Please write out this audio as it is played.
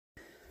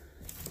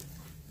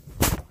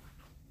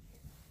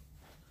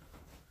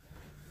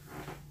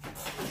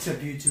What's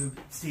up, YouTube?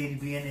 It's the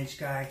Nashua NH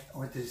guy. I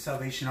went to the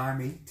Salvation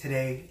Army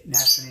today in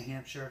Nashua, New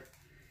Hampshire.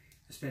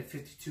 I spent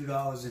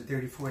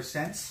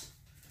 $52.34.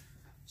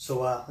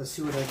 So let's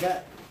see what I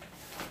got.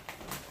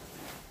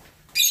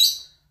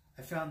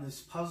 I found this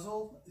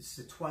puzzle. It's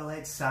the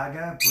Twilight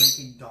Saga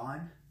Breaking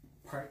Dawn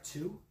Part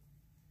 2.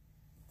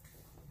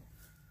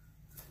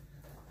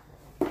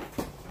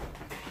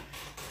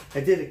 I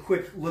did a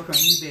quick look on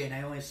eBay and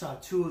I only saw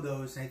 2 of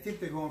those, and I think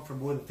they're going for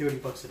more than 30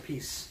 bucks a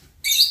piece.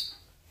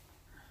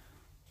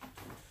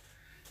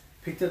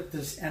 Picked up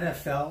this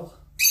NFL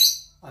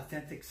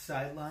Authentic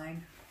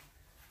Sideline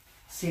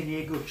San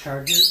Diego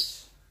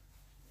Chargers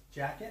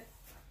jacket.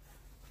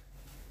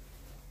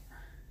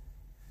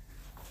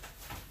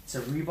 It's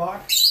a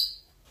Reebok.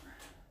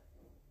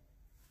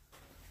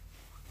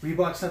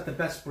 Reebok's not the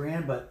best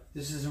brand, but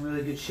this is in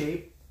really good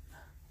shape.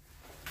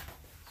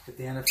 Let's get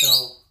the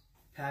NFL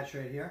patch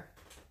right here.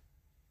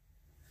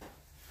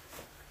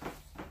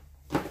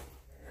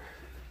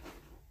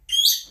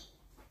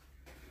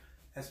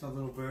 That's my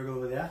little bird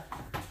over there.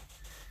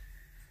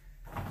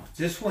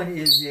 This one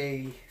is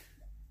a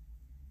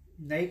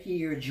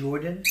Nike or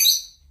Jordan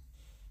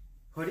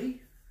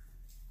hoodie.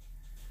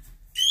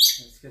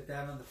 Let's get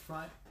that on the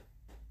front.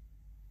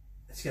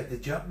 It's got the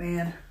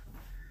Jumpman.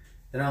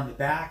 Then on the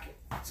back,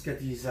 it's got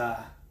these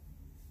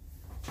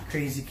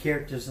crazy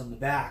characters on the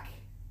back.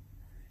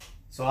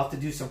 So I'll have to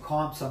do some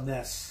comps on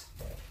this.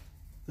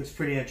 Looks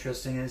pretty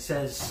interesting. And it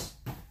says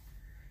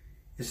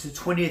it's the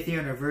 20th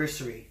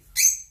anniversary.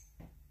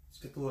 It's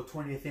got the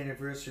little 20th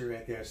anniversary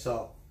right there.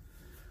 So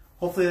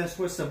hopefully that's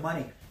worth some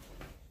money.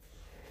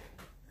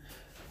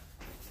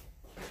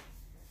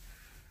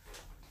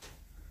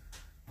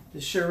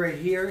 This shirt right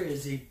here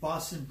is a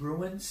Boston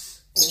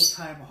Bruins Old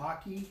Time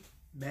Hockey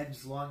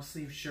men's long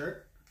sleeve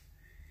shirt.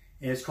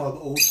 And it's called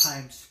Old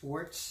Time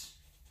Sports.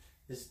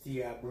 It's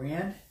the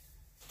brand.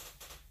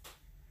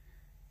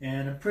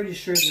 And I'm pretty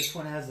sure this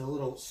one has a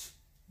little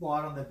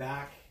spot on the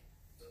back.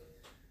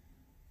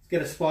 It's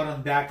got a spot on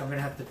the back I'm going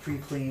to have to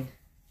pre-clean.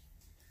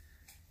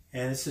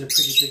 And this is a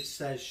pretty big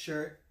size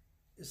shirt.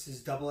 This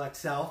is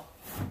XXL.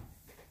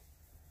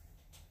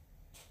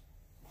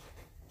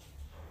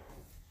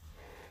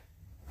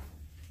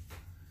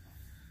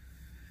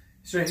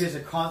 So right here's a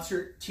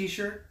concert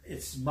t-shirt.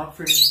 It's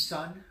Mumford &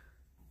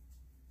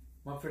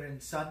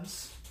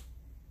 Sons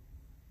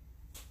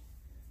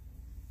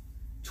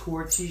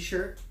tour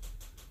t-shirt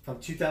from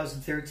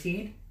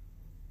 2013.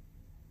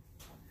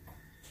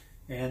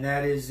 And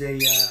that is a,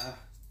 let's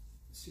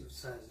see what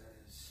size that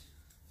is.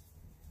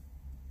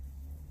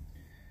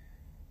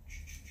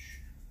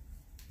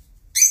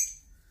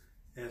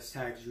 This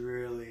tag's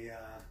really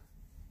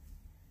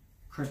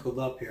crinkled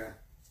up here.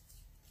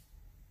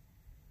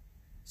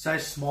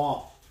 Size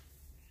small.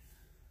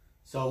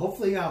 So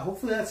hopefully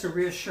that's a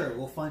real shirt.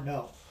 We'll find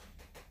out.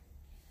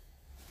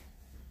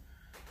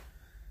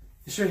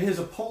 This right here is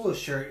a polo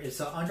shirt. It's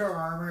an Under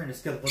Armour and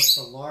it's got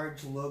the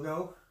large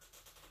logo.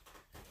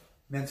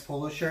 Men's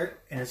polo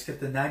shirt, and it's got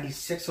the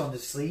 96 on the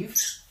sleeve.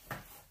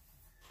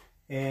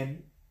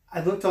 And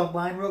I looked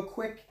online real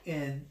quick,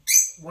 and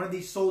one of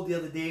these sold the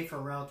other day for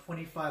around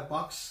 25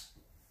 bucks.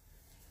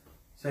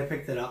 So I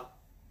picked it up.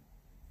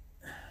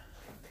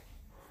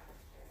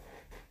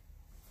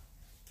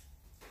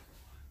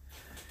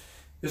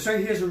 This right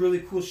here is a really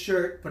cool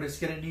shirt, but it's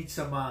gonna need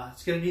some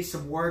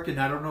work,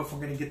 and I don't know if I'm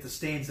gonna get the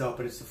stains out.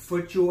 But it's a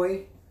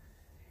FootJoy,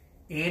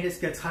 and it's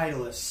got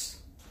Titleist.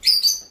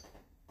 It's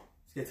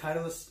got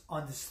Titleist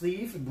on the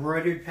sleeve,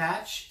 embroidered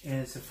patch,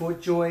 and it's a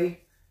FootJoy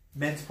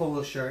men's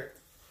polo shirt.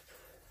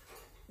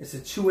 It's a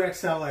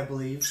 2XL, I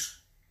believe,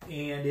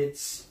 and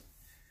it's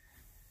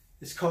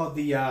called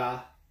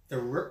the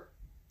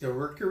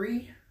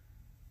Rookery.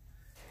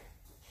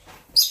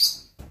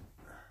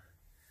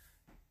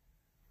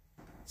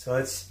 So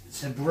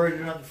it's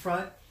embroidered on the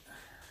front.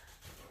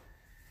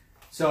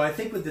 So I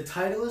think with the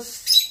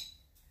Titleist,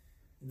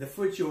 the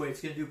FootJoy, it's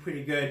gonna do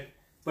pretty good.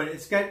 But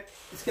it's got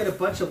a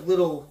bunch of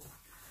little,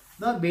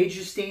 not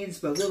major stains,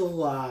 but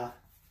little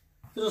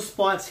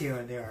spots here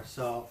and there.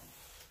 So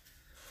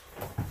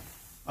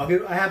I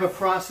have a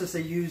process I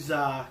use.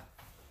 I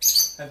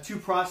have 2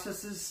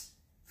 processes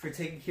for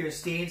taking care of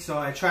stains. So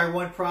I try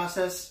one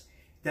process,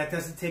 that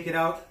doesn't take it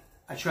out.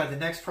 I try the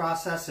next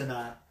process, and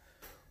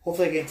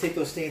hopefully I can take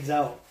those stains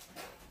out.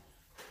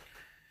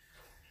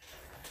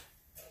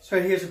 So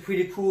right here's a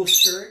pretty cool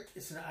shirt.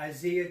 It's an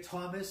Isaiah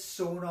Thomas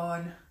sewn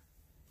on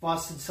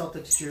Boston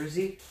Celtics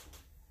jersey.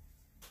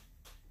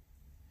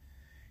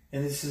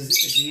 And this is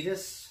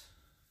Adidas.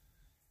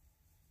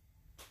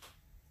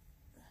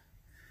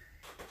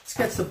 It's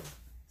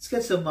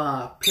got some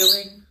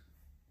pilling.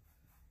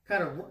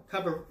 Kind of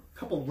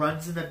couple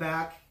runs in the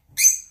back.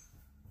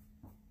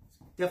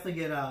 Definitely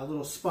get a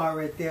little spot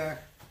right there,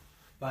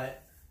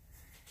 but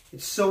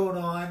it's sewn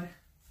on.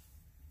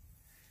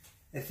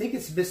 I think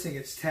it's missing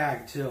its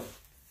tag too.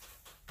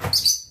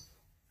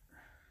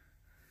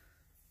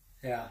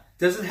 Yeah,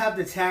 doesn't have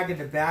the tag in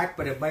the back,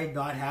 but it might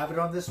not have it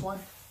on this one.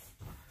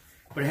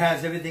 But it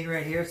has everything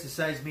right here. It's a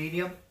size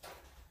medium.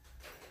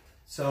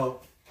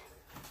 So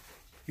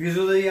He was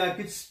really a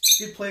good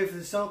player for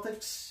the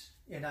Celtics,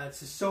 and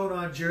it's a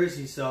sewn-on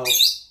jersey, so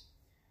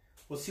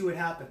we'll see what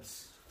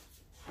happens.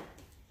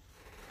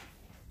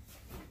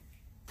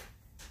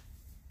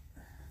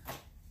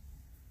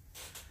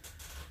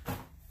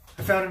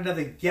 I found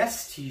another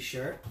Guess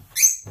t-shirt.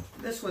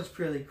 This one's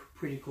pretty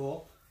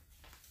cool.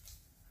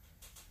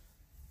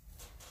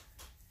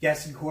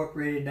 Guess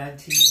Incorporated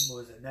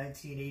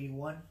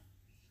 1981.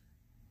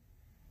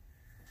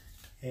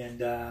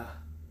 And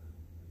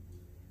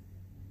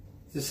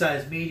it's a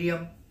size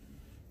medium.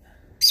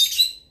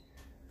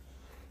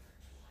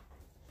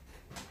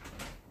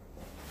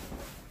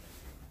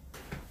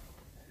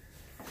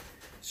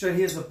 So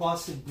here's the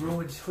Boston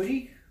Bruins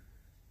hoodie.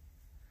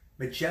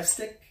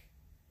 Majestic.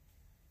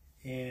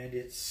 And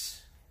it's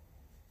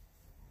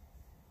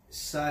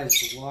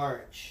size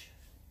large.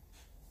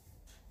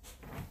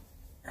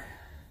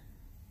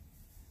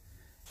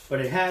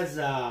 But it has,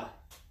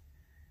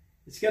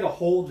 it's got a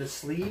hole in the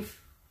sleeve.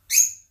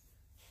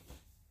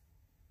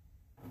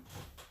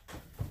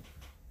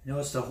 I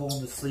noticed a hole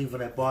in the sleeve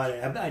when I bought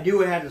it. I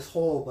knew it had this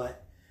hole,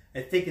 but I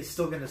think it's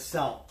still going to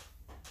sell.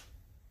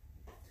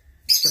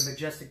 It's the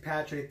Majestic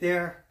patch right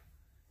there.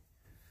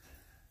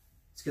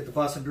 Let's get the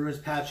Boston Bruins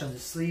patch on the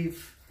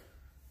sleeve.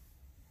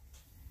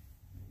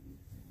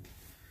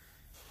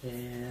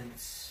 And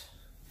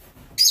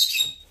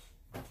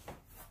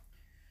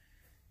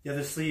the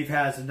other sleeve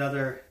has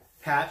another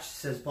patch that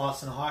says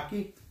Boston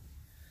Hockey.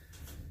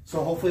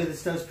 So hopefully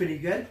this does pretty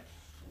good.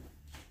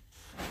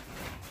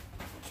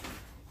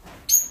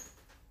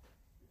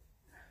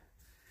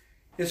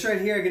 This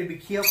right here I'm going to be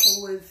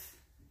careful with.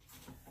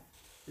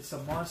 It's a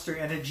Monster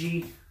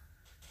Energy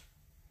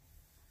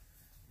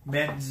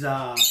men's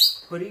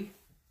hoodie,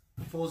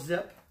 full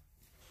zip.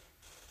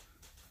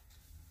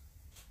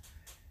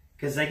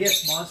 Because I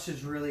guess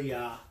Monster's really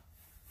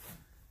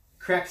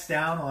cracks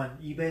down on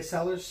eBay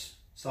sellers.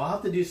 So I'll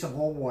have to do some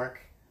homework.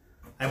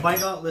 I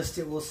might not list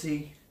it, we'll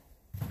see.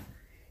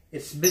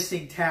 It's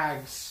missing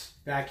tags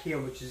back here,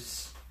 which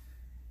is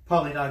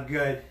probably not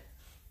good.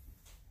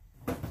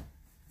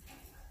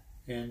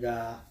 And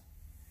I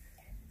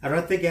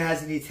don't think it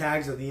has any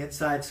tags on the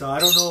inside, so I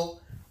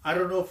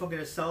don't know if I'm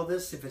going to sell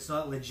this if it's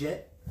not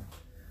legit.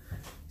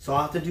 So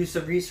I'll have to do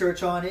some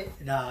research on it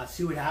and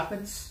see what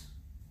happens.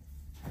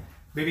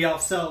 Maybe I'll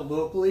sell it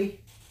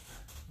locally.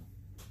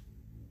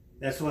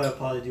 That's what I'll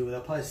probably do.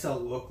 I'll probably sell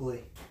it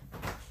locally.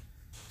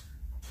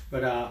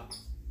 But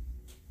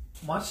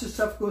Monster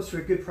stuff goes for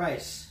a good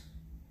price.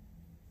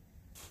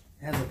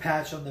 It has a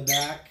patch on the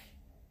back.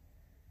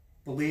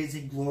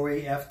 Blazing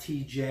Glory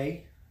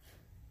FTJ.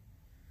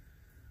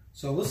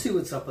 So we'll see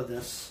what's up with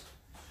this.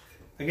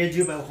 I gotta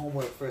do my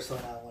homework first on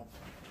that one.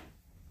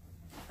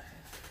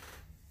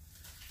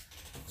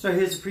 So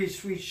here's a pretty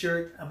sweet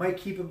shirt. I might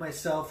keep it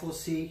myself. We'll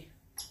see.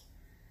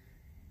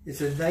 It's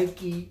a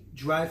Nike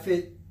Dry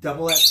Fit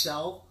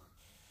XXL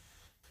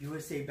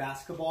USA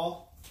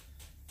basketball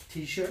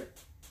t-shirt.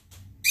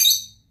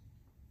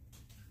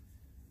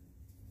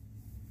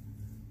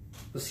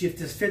 We'll see if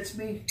this fits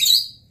me.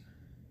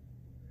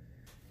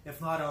 If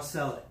not, I'll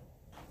sell it.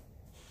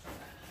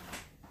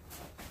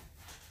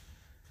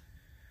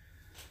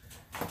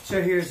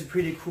 So here's a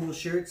pretty cool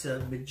shirt. It's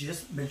a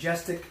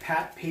Majestic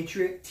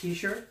Patriot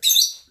t-shirt.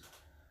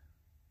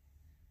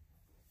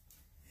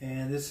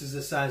 And this is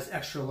a size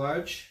extra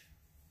large.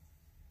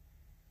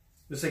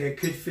 Looks like it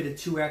could fit a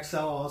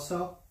 2XL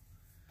also.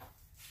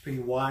 Pretty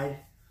wide.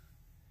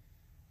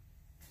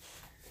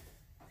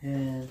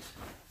 And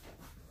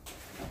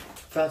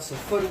found some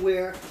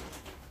footwear.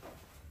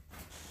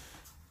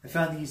 I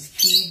found these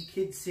Keen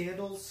Kid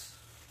sandals.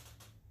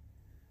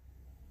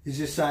 These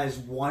are size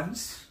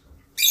 1s.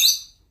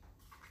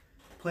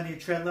 Plenty of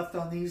tread left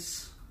on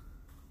these.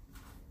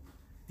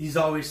 These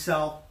always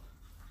sell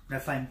when I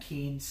find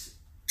Keens.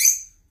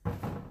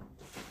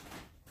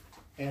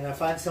 And I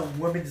find some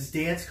women's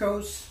dance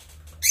coats,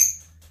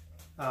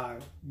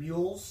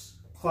 mules,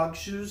 clog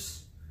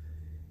shoes,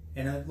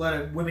 and a lot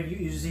of women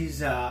use these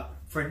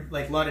for,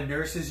 like, a lot of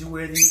nurses who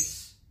wear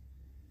these.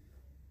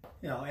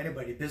 You know,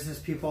 anybody, business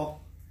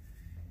people.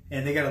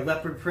 And they got a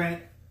leopard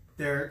print.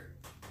 They're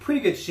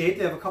pretty good shape.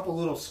 They have a couple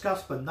little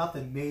scuffs, but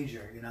nothing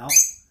major, you know.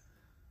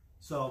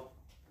 So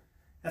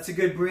that's a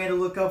good brand to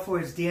look out for,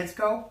 is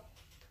Dansko.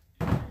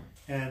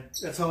 And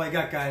that's all I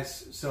got,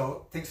 guys.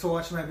 So thanks for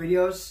watching my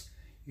videos.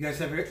 You guys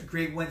have a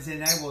great Wednesday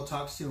night. We'll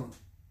talk soon.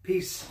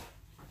 Peace.